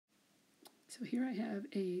So here I have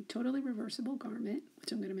a totally reversible garment,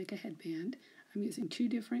 which I'm going to make a headband. I'm using two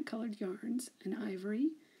different colored yarns, an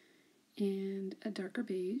ivory and a darker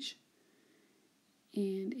beige,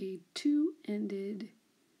 and a two-ended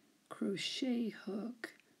crochet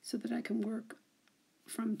hook so that I can work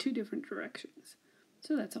from two different directions.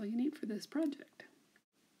 So that's all you need for this project.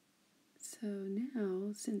 So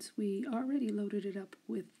now, since we already loaded it up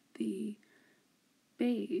with the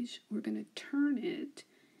beige, we're going to turn it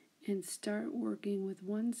and start working with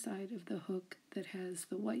one side of the hook that has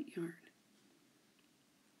the white yarn.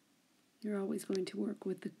 You're always going to work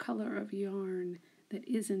with the color of yarn that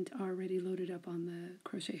isn't already loaded up on the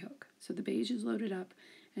crochet hook. So the beige is loaded up,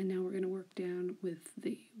 and now we're going to work down with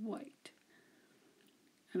the white.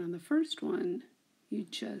 And on the first one, you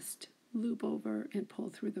just loop over and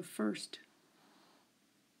pull through the first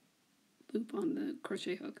loop on the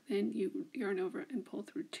crochet hook. Then you yarn over and pull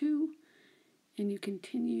through two, and you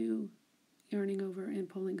continue yarning over and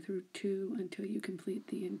pulling through two until you complete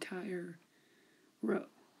the entire row.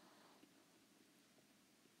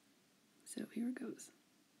 So here it goes.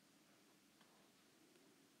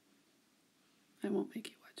 I won't make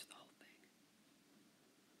you watch the whole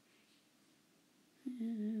thing.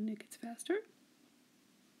 And it gets faster.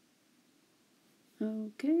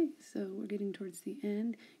 Okay, so we're getting towards the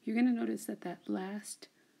end. You're going to notice that that last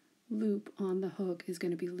loop on the hook is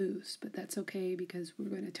going to be loose, but that's okay because we're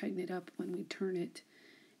going to tighten it up when we turn it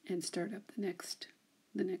and start up the next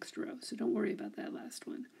row. So don't worry about that last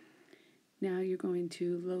one. Now you're going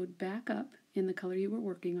to load back up in the color you were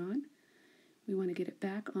working on. We want to get it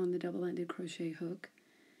back on the double-ended crochet hook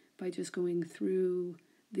by just going through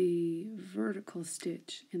the vertical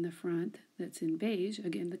stitch in the front that's in beige,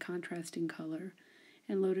 again the contrasting color,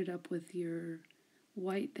 and load it up with your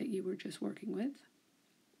white that you were just working with.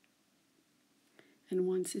 And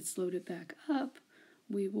once it's loaded back up,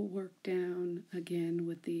 we will work down again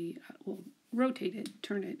with the, we'll rotate it,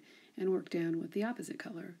 turn it, and work down with the opposite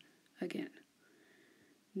color again.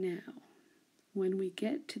 Now, when we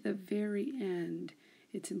get to the very end,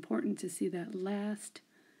 it's important to see that last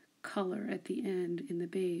color at the end in the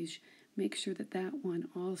beige. Make sure that that one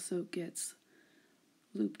also gets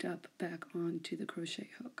looped up back onto the crochet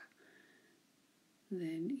hook.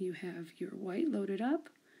 Then you have your white loaded up,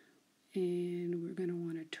 and we're going to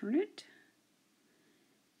want to turn it.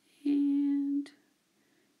 And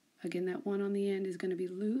again, that one on the end is going to be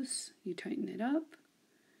loose. You tighten it up,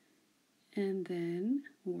 and then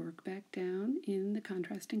work back down in the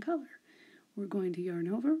contrasting color. We're going to yarn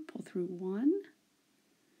over, pull through one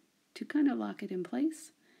to kind of lock it in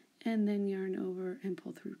place, and then yarn over and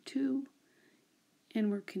pull through two,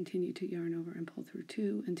 and we'll continue to yarn over and pull through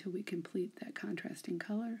two until we complete that contrasting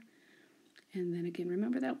color. And then again,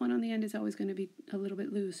 remember that one on the end is always going to be a little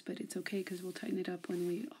bit loose, but it's okay because we'll tighten it up when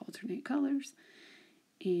we alternate colors.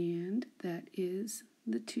 And that is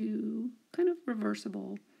the two kind of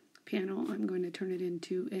reversible panel. I'm going to turn it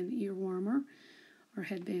into an ear warmer or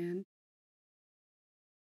headband.